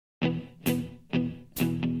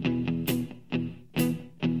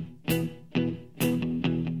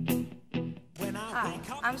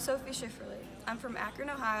I'm Sophie Schifferle. I'm from Akron,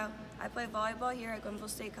 Ohio. I play volleyball here at Glenville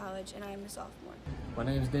State College, and I am a sophomore. My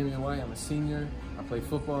name is Damian White. I'm a senior. I play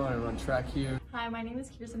football and I run track here. Hi, my name is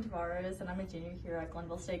Kirsten Tavares, and I'm a junior here at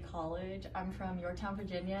Glenville State College. I'm from Yorktown,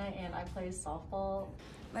 Virginia, and I play softball.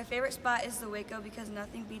 My favorite spot is the Waco because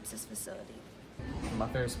nothing beats this facility. My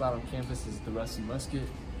favorite spot on campus is the Rusty Musket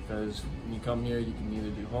because when you come here, you can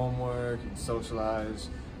either do homework, you can socialize,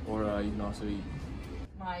 or you can also eat.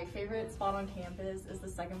 My favorite spot on campus is the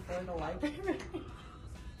second floor of the library.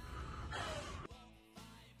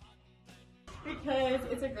 Because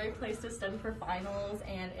it's a great place to study for finals,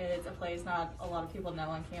 and it's a place not a lot of people know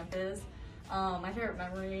on campus. My favorite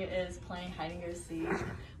memory is playing hide and go seek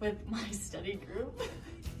with my study group.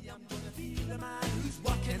 I'm gonna be the man who's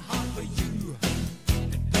working hard for you.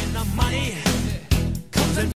 And the money